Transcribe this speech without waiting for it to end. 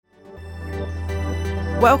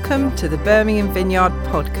Welcome to the Birmingham Vineyard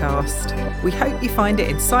podcast. We hope you find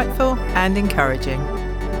it insightful and encouraging.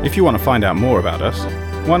 If you want to find out more about us,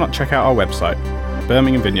 why not check out our website,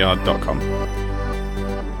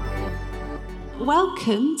 birminghamvineyard.com.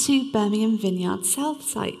 Welcome to Birmingham Vineyard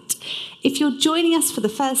Southside. If you're joining us for the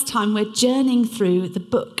first time, we're journeying through the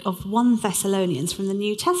book of 1 Thessalonians from the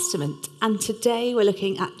New Testament, and today we're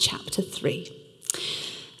looking at chapter 3.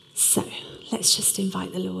 So let's just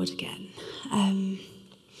invite the Lord again.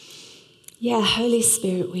 Holy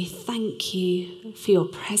Spirit, we thank you for your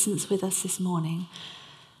presence with us this morning.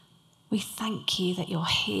 We thank you that you're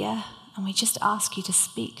here, and we just ask you to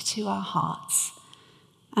speak to our hearts.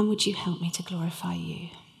 And would you help me to glorify you?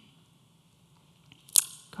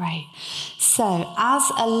 Great. So,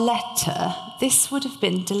 as a letter, this would have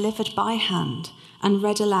been delivered by hand and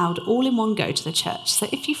read aloud all in one go to the church. So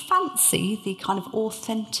if you fancy the kind of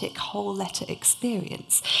authentic whole letter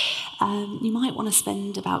experience, you might want to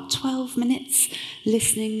spend about 12 minutes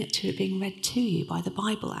listening to it being read to you by the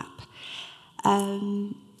Bible app.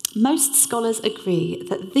 Most scholars agree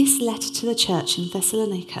that this letter to the church in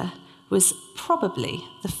Thessalonica was probably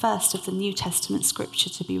the first of the New Testament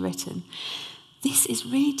scripture to be written. This is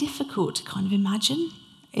really difficult to kind of imagine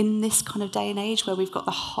in this kind of day and age where we've got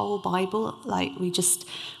the whole Bible, we've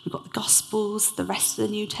got the Gospels, the rest of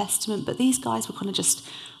the New Testament, but these guys were kind of just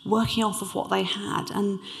working off of what they had.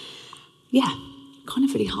 And kind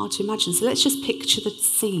of really hard to imagine. So let's just picture the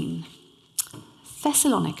scene.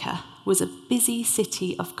 Thessalonica was a busy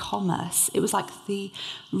city of commerce. It was like the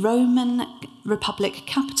Roman Republic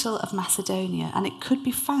capital of Macedonia, and it could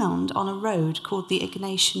be found on a road called the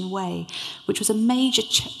Egnatian Way, which was a major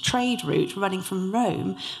trade route running from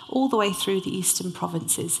Rome all the way through the eastern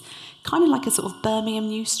provinces, kind of like a sort of Birmingham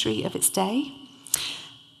New Street of its day.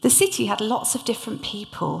 The city had lots of different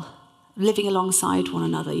people living alongside one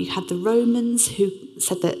another. You had the Romans, who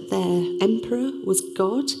said that their emperor was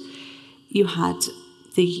God. You had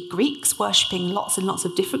the Greeks worshipping lots and lots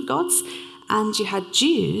of different gods, and you had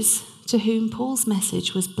Jews to whom Paul's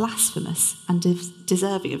message was blasphemous and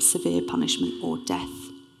deserving of severe punishment or death.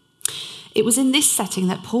 It was in this setting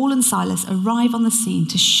that Paul and Silas arrive on the scene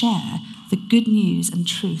to share the good news and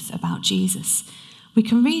truth about Jesus. We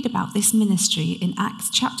can read about this ministry in Acts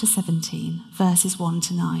chapter 17, verses 1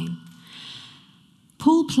 to 9.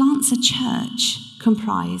 Paul plants a church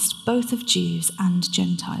comprised both of Jews and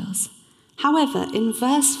Gentiles. However, in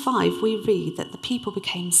verse 5, we read that the people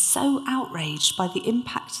became so outraged by the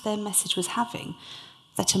impact their message was having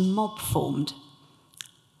that a mob formed,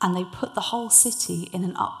 and they put the whole city in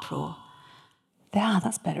an uproar.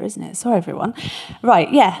 That's better, isn't it? Sorry, everyone. Right,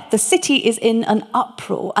 the city is in an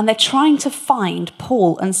uproar, and they're trying to find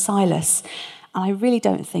Paul and Silas, and I really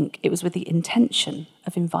don't think it was with the intention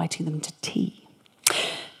of inviting them to tea.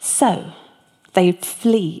 So they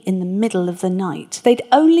flee in the middle of the night. They'd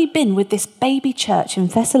only been with this baby church in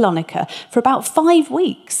Thessalonica for about 5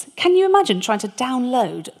 weeks. Can you imagine trying to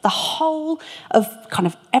download the whole of kind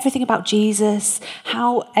of everything about Jesus,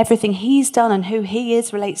 how everything he's done and who he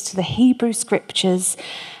is relates to the Hebrew scriptures,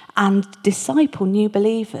 and disciple new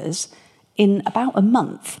believers in about a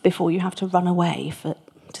month before you have to run away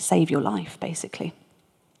to save your life, basically?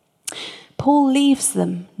 Paul leaves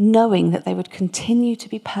them knowing that they would continue to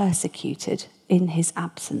be persecuted in his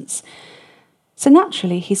absence. So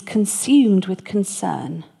naturally, he's consumed with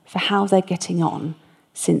concern for how they're getting on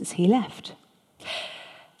since he left.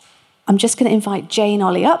 I'm just going to invite Jane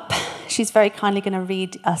Ollie up. She's very kindly going to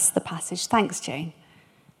read us the passage. Thanks, Jane.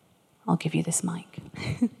 I'll give you this mic.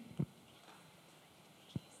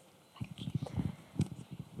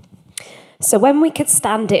 So when we could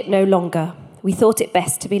stand it no longer, we thought it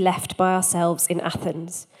best to be left by ourselves in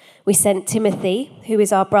Athens. We sent Timothy, who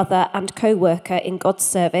is our brother and co-worker in God's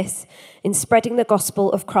service, in spreading the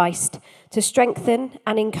gospel of Christ, to strengthen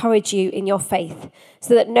and encourage you in your faith,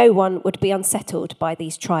 so that no one would be unsettled by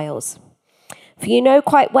these trials. For you know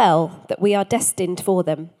quite well that we are destined for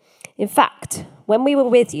them. In fact, when we were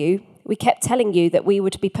with you, we kept telling you that we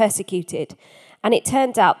would be persecuted, and it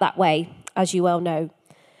turned out that way, as you well know.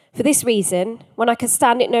 For this reason, when I could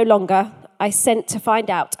stand it no longer, I sent to find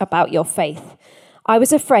out about your faith. I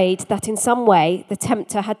was afraid that in some way the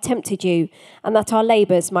tempter had tempted you and that our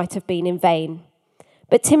labours might have been in vain.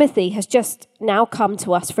 But Timothy has just now come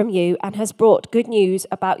to us from you and has brought good news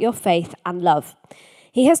about your faith and love.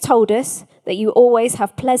 He has told us that you always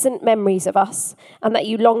have pleasant memories of us and that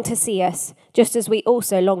you long to see us, just as we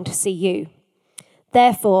also long to see you.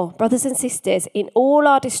 Therefore, brothers and sisters, in all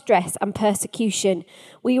our distress and persecution,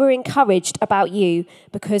 we were encouraged about you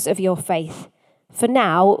because of your faith. For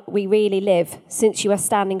now we really live, since you are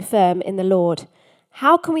standing firm in the Lord.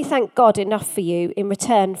 How can we thank God enough for you in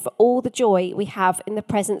return for all the joy we have in the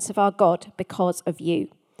presence of our God because of you?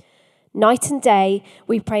 Night and day,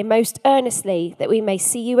 we pray most earnestly that we may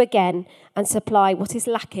see you again and supply what is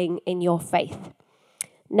lacking in your faith.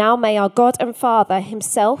 Now may our God and Father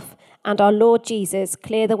himself and our Lord Jesus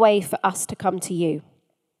clear the way for us to come to you.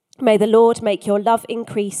 May the Lord make your love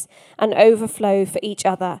increase and overflow for each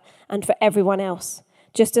other and for everyone else,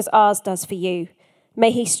 just as ours does for you.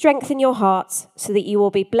 May he strengthen your hearts so that you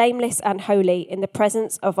will be blameless and holy in the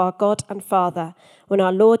presence of our God and Father when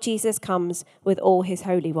our Lord Jesus comes with all his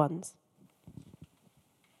holy ones.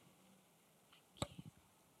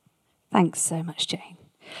 Thanks so much, Jane.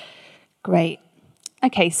 Great.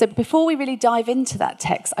 Okay, so before we really dive into that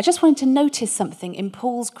text, I just wanted to notice something in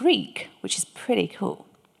Paul's Greek, which is pretty cool.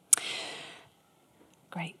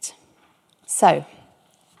 Great. So,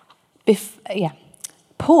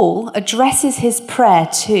 Paul addresses his prayer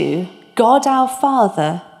to God our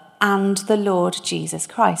Father and the Lord Jesus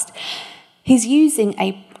Christ. He's using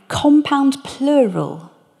a compound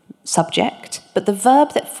plural subject, but the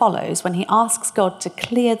verb that follows when he asks God to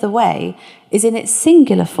clear the way is in its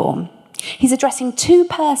singular form. He's addressing two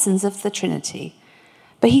persons of the Trinity,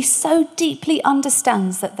 but he so deeply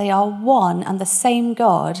understands that they are one and the same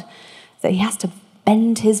God that he has to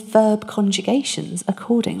bend his verb conjugations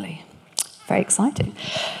accordingly. Very exciting.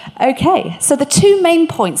 Okay, so the two main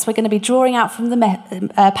points we're going to be drawing out from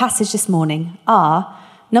the passage this morning are,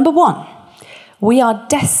 number one, we are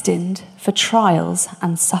destined for trials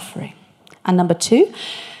and suffering. And number two,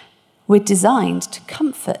 we're designed to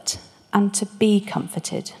comfort and to be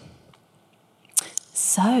comforted.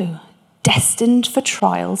 So, destined for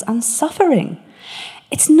trials and suffering.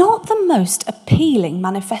 It's not the most appealing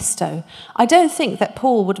manifesto. I don't think that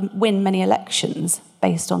Paul would win many elections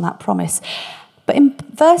based on that promise. But in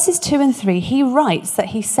verses 2 and 3, he writes that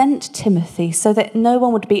he sent Timothy so that no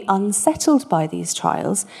one would be unsettled by these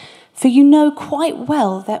trials, for you know quite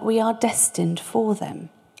well that we are destined for them.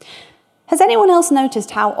 Has anyone else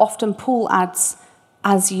noticed how often Paul adds,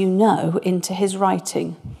 as you know, into his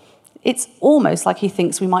writing? It's almost like he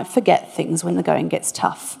thinks we might forget things when the going gets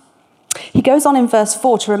tough. He goes on in verse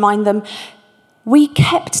 4 to remind them, we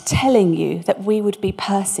kept telling you that we would be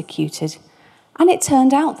persecuted, and it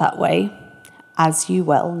turned out that way, as you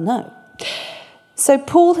well know. So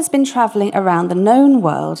Paul has been travelling around the known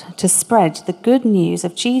world to spread the good news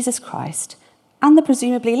of Jesus Christ and the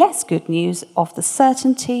presumably less good news of the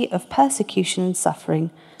certainty of persecution and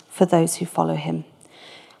suffering for those who follow him.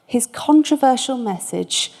 His controversial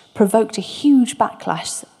message provoked a huge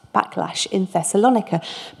backlash in Thessalonica.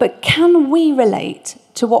 But can we relate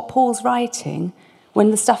to what Paul's writing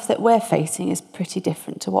when the stuff that we're facing is pretty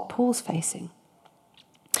different to what Paul's facing?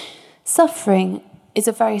 Suffering is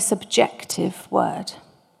a very subjective word.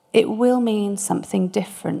 It will mean something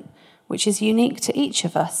different, which is unique to each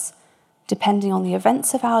of us, depending on the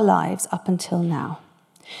events of our lives up until now.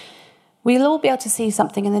 We'll all be able to see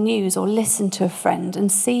something in the news or listen to a friend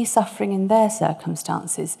and see suffering in their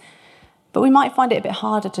circumstances, but we might find it a bit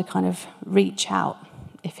harder to kind of reach out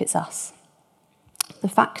if it's us. The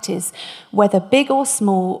fact is, whether big or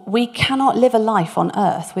small, we cannot live a life on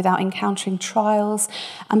earth without encountering trials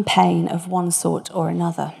and pain of one sort or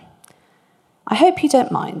another. I hope you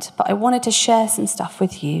don't mind, but I wanted to share some stuff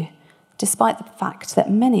with you, despite the fact that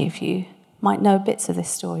many of you might know bits of this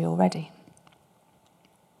story already.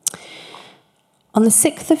 On the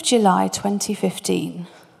 6th of July 2015,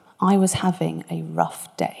 I was having a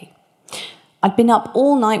rough day. I'd been up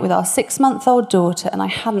all night with our 6-month-old daughter, and I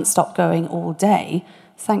hadn't stopped going all day,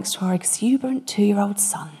 thanks to our exuberant 2-year-old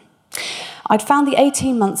son. I'd found the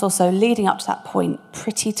 18 months or so leading up to that point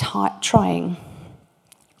pretty trying.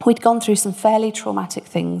 We'd gone through some fairly traumatic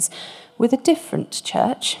things with a different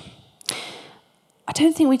church. I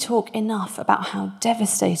don't think we talk enough about how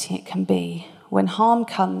devastating it can be when harm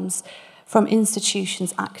comes from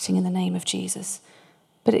institutions acting in the name of Jesus,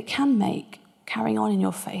 but it can make carrying on in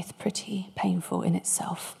your faith pretty painful in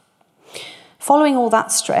itself. Following all that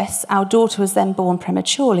stress, our daughter was then born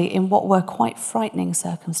prematurely in what were quite frightening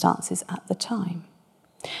circumstances at the time.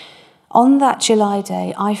 On that July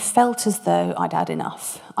day, I felt as though I'd had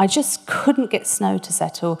enough. I just couldn't get Snow to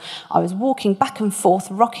settle. I was walking back and forth,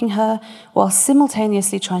 rocking her, while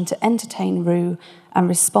simultaneously trying to entertain Rue and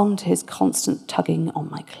respond to his constant tugging on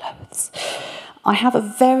my clothes. I have a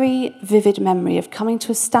very vivid memory of coming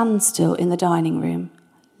to a standstill in the dining room,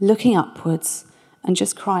 looking upwards and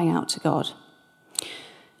just crying out to God.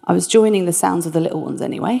 I was joining the sounds of the little ones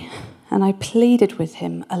anyway, and I pleaded with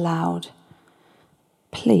him aloud.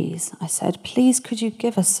 Please, I said, please could you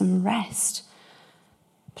give us some rest?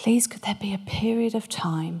 Please could there be a period of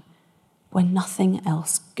time when nothing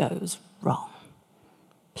else goes wrong.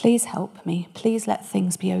 Please help me. Please let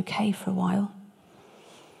things be okay for a while.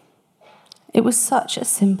 It was such a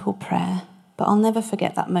simple prayer, but I'll never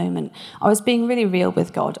forget that moment. I was being really real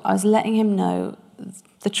with God. I was letting him know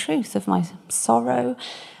the truth of my sorrow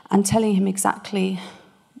and telling him exactly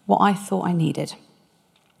what I thought I needed.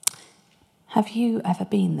 Have you ever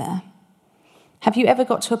been there? Have you ever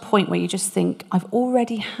got to a point where you just think, I've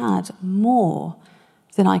already had more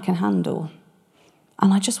than I can handle,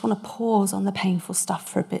 and I just want to pause on the painful stuff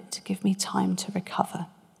for a bit to give me time to recover?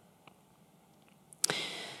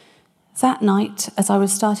 That night, as I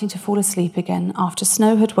was starting to fall asleep again, after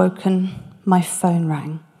Snow had woken, my phone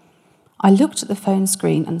rang. I looked at the phone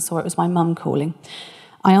screen and saw it was my mum calling.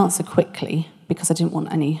 I answered quickly because I didn't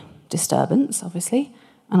want any disturbance, obviously,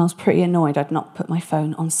 and I was pretty annoyed I'd not put my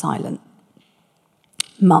phone on silent.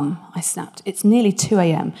 "Mum," I snapped, "it's nearly 2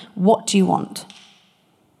 a.m. What do you want?"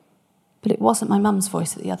 But it wasn't my mum's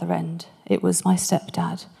voice at the other end. It was my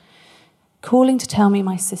stepdad, calling to tell me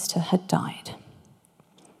my sister had died.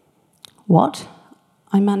 "What?"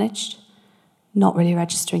 I managed, not really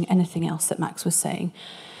registering anything else that Max was saying.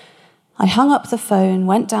 I hung up the phone,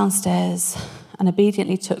 went downstairs, and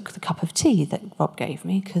obediently took the cup of tea that Rob gave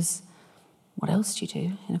me, because what else do you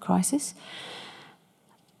do in a crisis?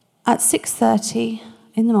 At 6:30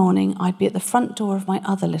 in the morning, I'd be at the front door of my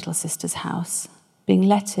other little sister's house, being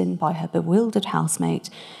let in by her bewildered housemate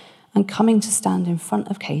and coming to stand in front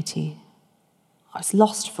of Katie. I was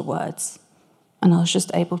lost for words, and I was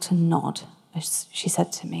just able to nod as she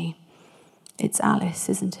said to me, "It's Alice,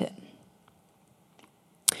 isn't it?"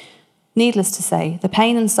 Needless to say, the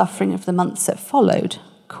pain and suffering of the months that followed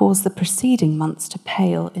caused the preceding months to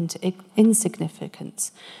pale into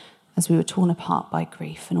insignificance as we were torn apart by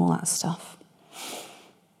grief and all that stuff.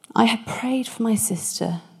 I had prayed for my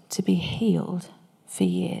sister to be healed for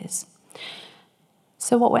years.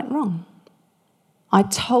 So what went wrong? I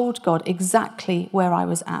told God exactly where I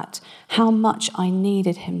was at, how much I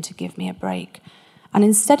needed him to give me a break. And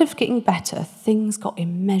instead of getting better, things got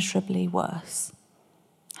immeasurably worse.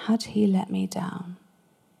 Had he let me down?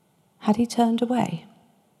 Had he turned away?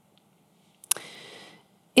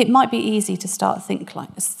 It might be easy to start thinking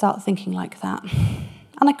like that.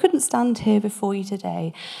 And I couldn't stand here before you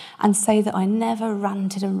today and say that I never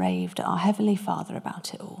ranted and raved at our Heavenly Father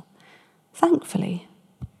about it all. Thankfully,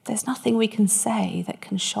 there's nothing we can say that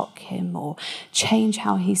can shock him or change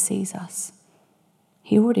how he sees us.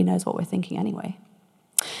 He already knows what we're thinking anyway.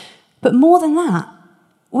 But more than that,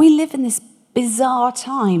 we live in this bizarre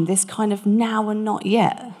time, this kind of now and not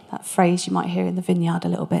yet, that phrase you might hear in the Vineyard a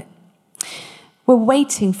little bit. We're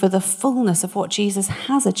waiting for the fullness of what Jesus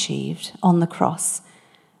has achieved on the cross,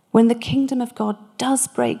 when the kingdom of God does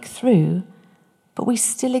break through, but we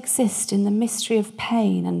still exist in the mystery of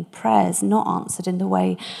pain and prayers not answered in the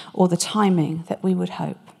way or the timing that we would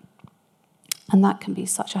hope. And that can be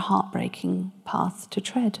such a heartbreaking path to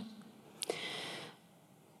tread.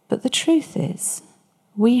 But the truth is,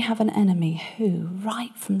 we have an enemy who,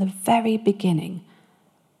 right from the very beginning,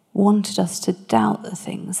 wanted us to doubt the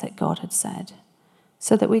things that God had said,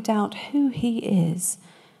 so that we doubt who he is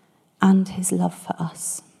and his love for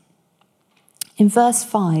us. In verse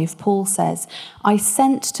 5, Paul says, "I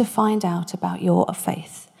sent to find out about your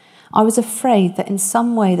faith. I was afraid that in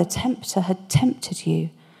some way the tempter had tempted you,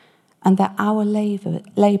 and that our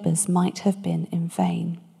labours might have been in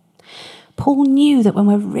vain." Paul knew that when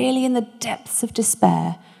we're really in the depths of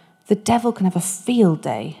despair, the devil can have a field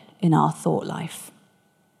day in our thought life.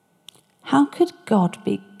 How could God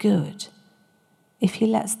be good if he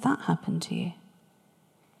lets that happen to you?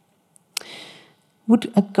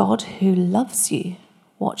 Would a God who loves you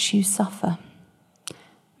watch you suffer?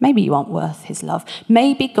 Maybe you aren't worth his love.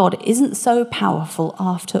 Maybe God isn't so powerful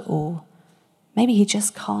after all. Maybe he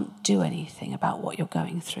just can't do anything about what you're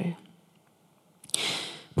going through.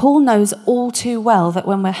 Paul knows all too well that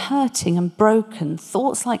when we're hurting and broken,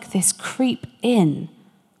 thoughts like this creep in,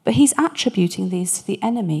 but he's attributing these to the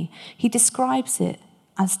enemy. He describes it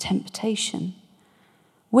as temptation.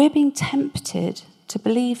 We're being tempted to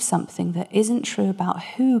believe something that isn't true about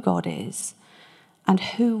who God is and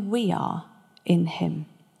who we are in him.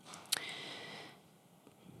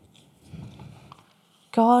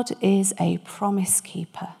 God is a promise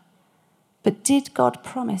keeper. But did God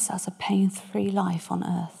promise us a pain-free life on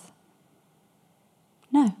earth?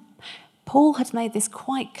 No. Paul had made this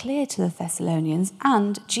quite clear to the Thessalonians,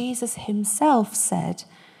 and Jesus himself said,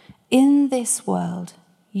 "In this world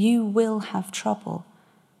you will have trouble,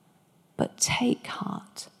 but take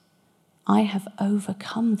heart, I have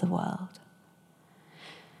overcome the world."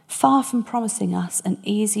 Far from promising us an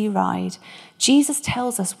easy ride, Jesus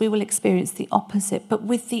tells us we will experience the opposite, but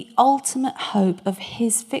with the ultimate hope of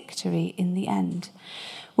his victory in the end.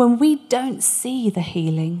 When we don't see the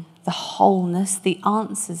healing, the wholeness, the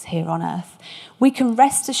answers here on earth, we can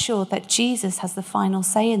rest assured that Jesus has the final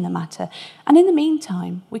say in the matter. And in the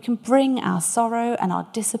meantime, we can bring our sorrow and our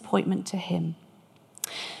disappointment to him.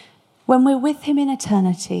 When we're with him in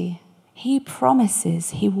eternity, he promises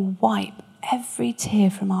he will wipe every tear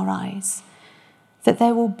from our eyes, that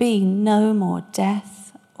there will be no more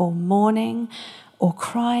death or mourning or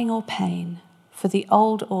crying or pain, for the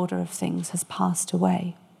old order of things has passed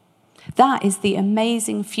away. That is the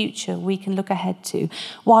amazing future we can look ahead to,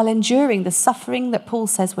 while enduring the suffering that Paul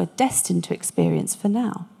says we're destined to experience for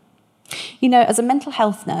now. You know, as a mental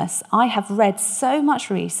health nurse, I have read so much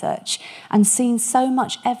research and seen so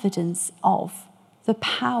much evidence of the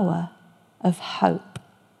power of hope.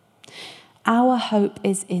 Our hope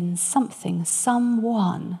is in something,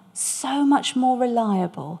 someone, so much more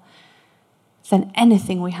reliable than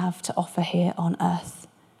anything we have to offer here on earth.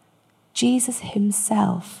 Jesus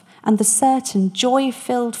himself and the certain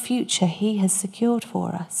joy-filled future he has secured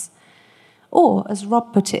for us. Or, as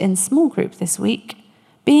Rob put it in small group this week,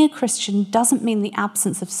 being a Christian doesn't mean the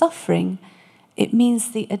absence of suffering, it means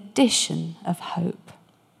the addition of hope.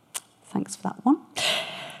 Thanks for that one.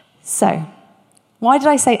 So, why did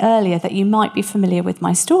I say earlier that you might be familiar with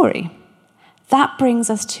my story? That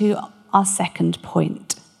brings us to our second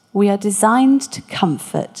point. We are designed to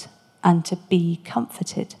comfort and to be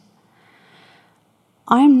comforted.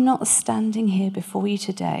 I am not standing here before you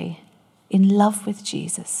today in love with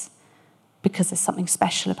Jesus because there's something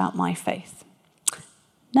special about my faith.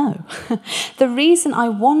 No. The reason I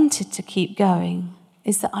wanted to keep going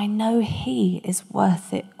is that I know he is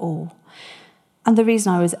worth it all. And the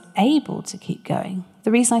reason I was able to keep going, the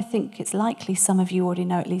reason I think it's likely some of you already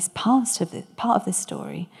know at least part of this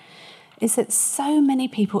story, is that so many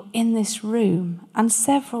people in this room and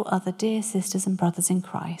several other dear sisters and brothers in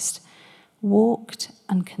Christ walked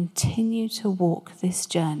and continue to walk this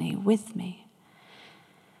journey with me.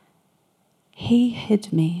 He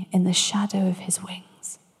hid me in the shadow of his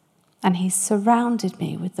wings, and he surrounded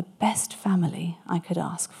me with the best family I could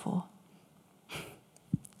ask for.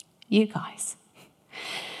 You guys.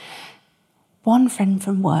 One friend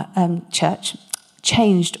from church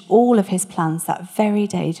changed all of his plans that very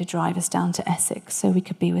day to drive us down to Essex so we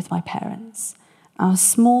could be with my parents. Our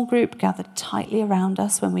small group gathered tightly around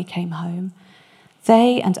us when we came home.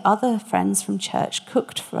 They and other friends from church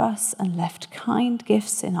cooked for us and left kind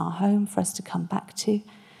gifts in our home for us to come back to.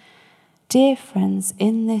 Dear friends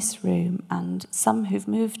in this room, and some who've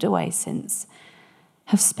moved away since,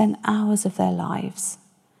 have spent hours of their lives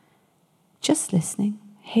just listening,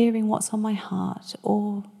 hearing what's on my heart,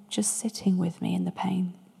 or just sitting with me in the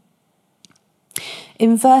pain.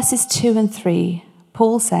 In verses 2 and 3,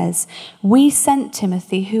 Paul says, "We sent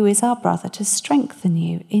Timothy, who is our brother, to strengthen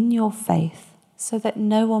you in your faith, so that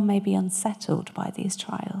no one may be unsettled by these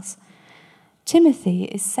trials." Timothy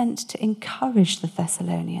is sent to encourage the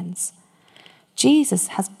Thessalonians. Jesus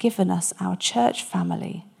has given us our church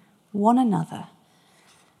family, one another,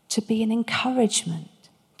 to be an encouragement,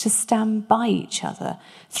 to stand by each other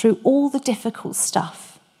through all the difficult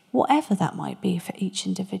stuff, whatever that might be for each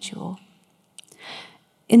individual.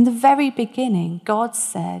 In the very beginning, God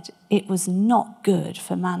said it was not good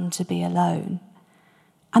for man to be alone.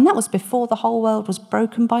 And that was before the whole world was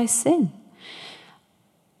broken by sin.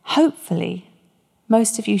 Hopefully,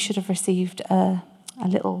 most of you should have received a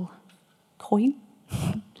little coin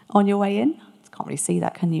on your way in. Can't really see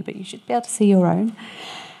that, can you? But you should be able to see your own.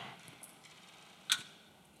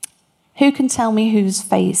 Who can tell me whose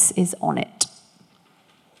face is on it?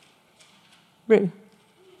 Rue.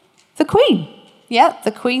 The Queen. Yeah,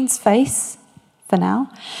 the Queen's face, for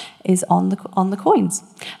now, is on the coins.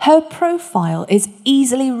 Her profile is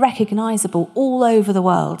easily recognisable all over the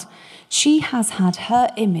world. She has had her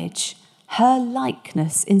image, her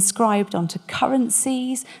likeness inscribed onto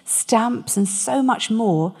currencies, stamps, and so much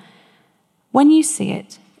more. When you see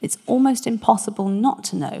it, it's almost impossible not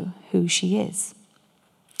to know who she is.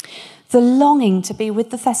 The longing to be with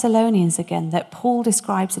the Thessalonians again that Paul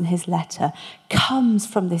describes in his letter comes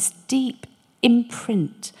from this deep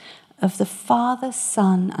imprint of the Father,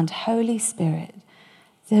 Son, and Holy Spirit,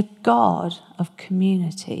 the God of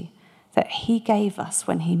community that he gave us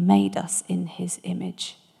when he made us in his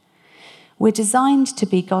image. We're designed to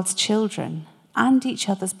be God's children and each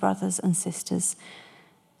other's brothers and sisters.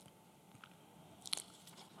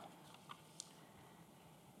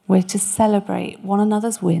 We're to celebrate one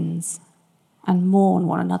another's wins and mourn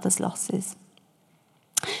one another's losses.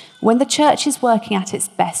 When the church is working at its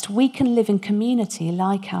best, we can live in community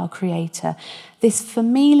like our Creator. This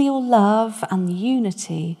familial love and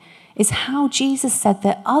unity is how Jesus said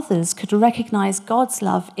that others could recognize God's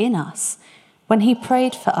love in us when he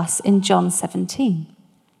prayed for us in John 17.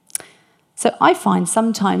 So I find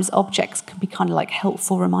sometimes objects can be kind of like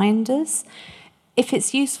helpful reminders. If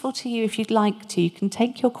it's useful to you, if you'd like to, you can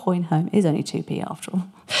take your coin home. It is only 2p after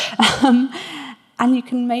all. And you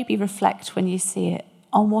can maybe reflect when you see it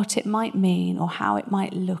on what it might mean or how it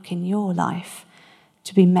might look in your life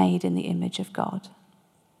to be made in the image of God.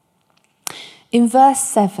 In verse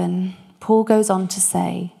 7, Paul goes on to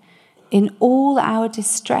say, "In all our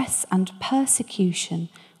distress and persecution,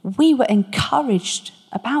 we were encouraged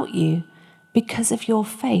about you because of your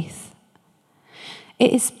faith."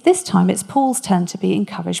 This time it's Paul's turn to be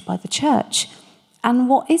encouraged by the church. And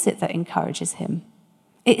what is it that encourages him?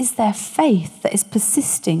 It is their faith that is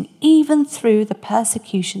persisting even through the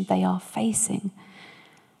persecution they are facing.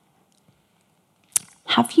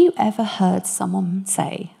 Have you ever heard someone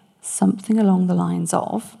say something along the lines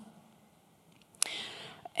of,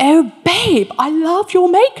 "Oh, babe, I love your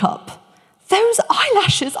makeup. Those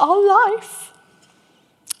eyelashes are life."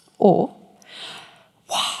 Or,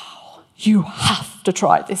 "Wow, you have to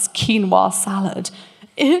try this quinoa salad.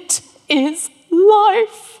 It is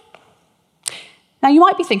life." Now, you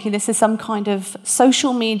might be thinking this is some kind of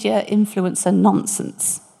social media influencer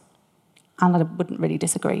nonsense, and I wouldn't really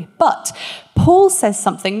disagree. But Paul says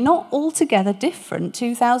something not altogether different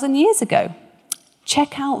 2,000 years ago.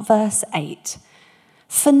 Check out verse 8.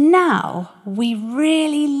 "For now we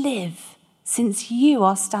really live, since you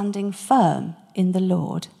are standing firm in the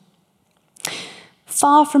Lord."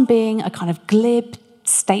 Far from being a kind of glib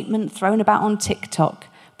statement thrown about on TikTok,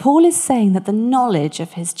 Paul is saying that the knowledge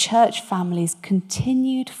of his church family's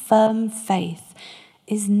continued firm faith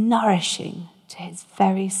is nourishing to his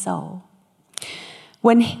very soul.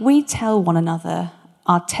 When we tell one another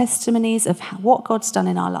our testimonies of what God's done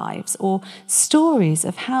in our lives, or stories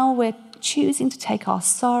of how we're choosing to take our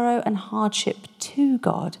sorrow and hardship to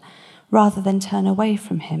God rather than turn away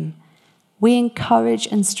from him, we encourage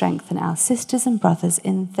and strengthen our sisters and brothers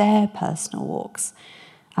in their personal walks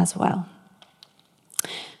as well.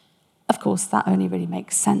 Of course, that only really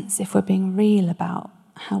makes sense if we're being real about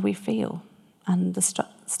how we feel and the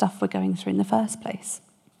stuff we're going through in the first place.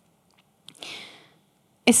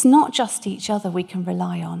 It's not just each other we can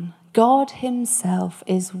rely on. God himself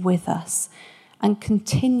is with us and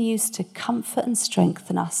continues to comfort and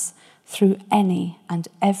strengthen us through any and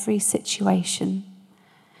every situation.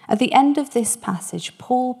 At the end of this passage,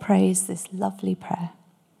 Paul prays this lovely prayer.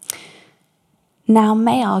 "Now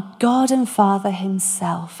may our God and Father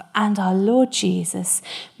himself and our Lord Jesus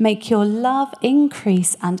make your love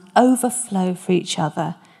increase and overflow for each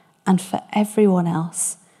other and for everyone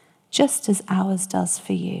else, just as ours does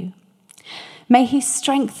for you. May he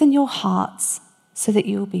strengthen your hearts so that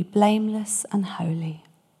you will be blameless and holy."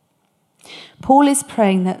 Paul is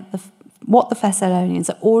praying that what the Thessalonians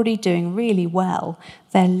are already doing really well,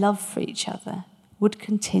 their love for each other, would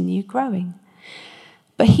continue growing.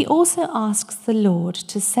 But he also asks the Lord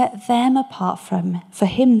to set them apart for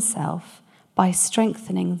himself by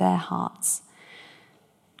strengthening their hearts.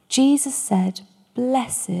 Jesus said,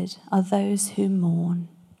 "Blessed are those who mourn,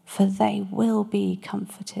 for they will be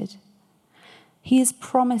comforted." He is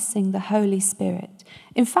promising the Holy Spirit.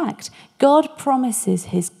 In fact, God promises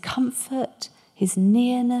his comfort, his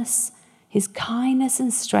nearness, his kindness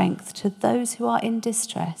and strength to those who are in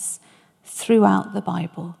distress throughout the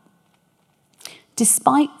Bible.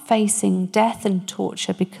 Despite facing death and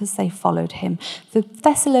torture because they followed him, the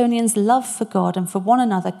Thessalonians' love for God and for one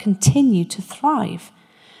another continued to thrive.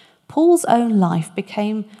 Paul's own life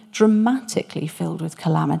became dramatically filled with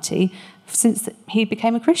calamity since he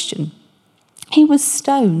became a Christian. He was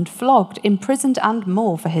stoned, flogged, imprisoned, and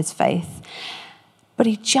more for his faith. But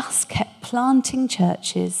he just kept planting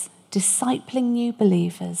churches, discipling new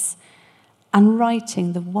believers, and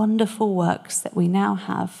writing the wonderful works that we now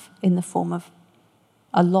have in the form of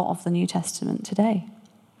a lot of the New Testament today.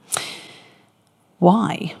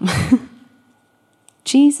 Why?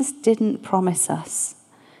 Jesus didn't promise us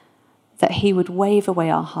that he would wave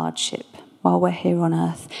away our hardship while we're here on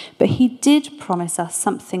earth, but he did promise us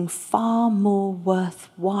something far more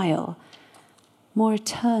worthwhile, more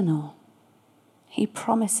eternal. He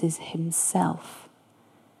promises himself.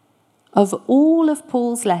 Of all of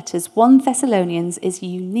Paul's letters, 1 Thessalonians is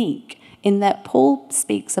unique in that Paul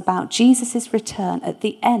speaks about Jesus' return at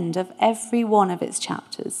the end of every one of its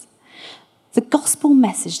chapters. The gospel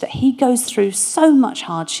message that he goes through so much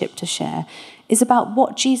hardship to share is about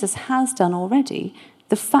what Jesus has done already,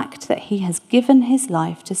 the fact that he has given his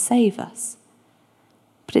life to save us.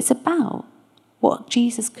 But it's about what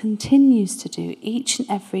Jesus continues to do each and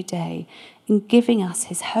every day in giving us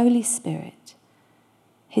his Holy Spirit,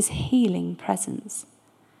 his healing presence.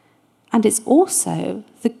 And it's also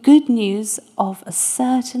the good news of a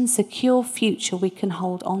certain secure future we can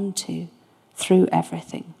hold on to through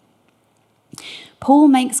everything. Paul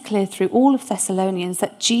makes clear through all of Thessalonians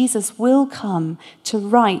that Jesus will come to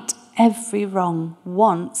right every wrong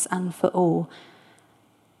once and for all.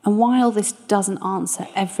 And while this doesn't answer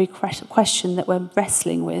every question that we're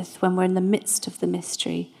wrestling with when we're in the midst of the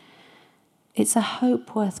mystery, it's a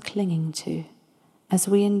hope worth clinging to as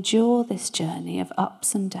we endure this journey of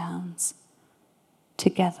ups and downs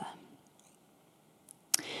together.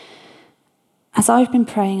 As I've been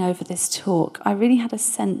praying over this talk, I really had a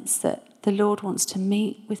sense that the Lord wants to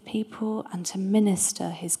meet with people and to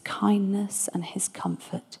minister his kindness and his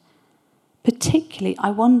comfort. Particularly, I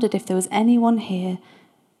wondered if there was anyone here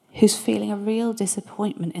who's feeling a real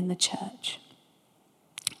disappointment in the church.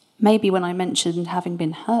 Maybe when I mentioned having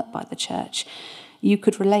been hurt by the church, you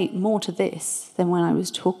could relate more to this than when I was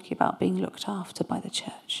talking about being looked after by the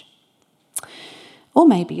church. Or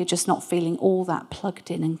maybe you're just not feeling all that plugged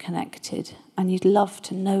in and connected, and you'd love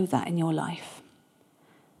to know that in your life.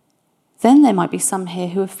 Then there might be some here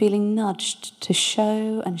who are feeling nudged to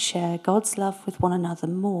show and share God's love with one another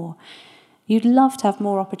more. You'd love to have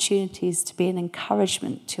more opportunities to be an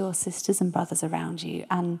encouragement to your sisters and brothers around you,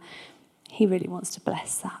 and he really wants to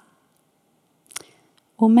bless that.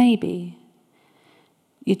 Or maybe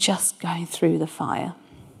you're just going through the fire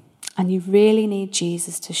and you really need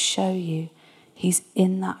Jesus to show you he's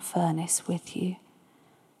in that furnace with you.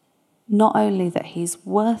 Not only that he's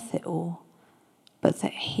worth it all, but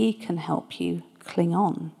that he can help you cling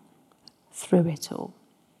on through it all.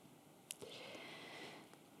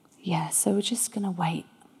 Yeah, so we're just going to wait.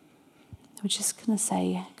 We're just going to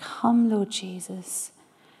say, come, Lord Jesus.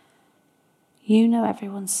 You know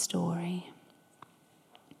everyone's story.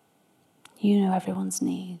 You know everyone's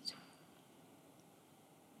need.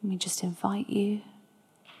 And we just invite you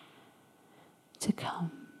to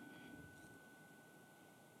come.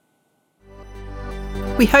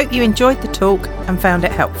 We hope you enjoyed the talk and found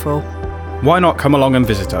it helpful. Why not come along and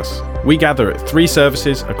visit us? We gather at 3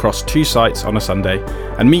 services across 2 sites on a Sunday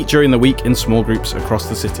and meet during the week in small groups across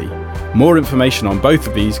the city. More information on both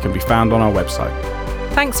of these can be found on our website.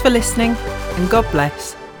 Thanks for listening, and God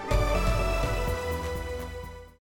bless.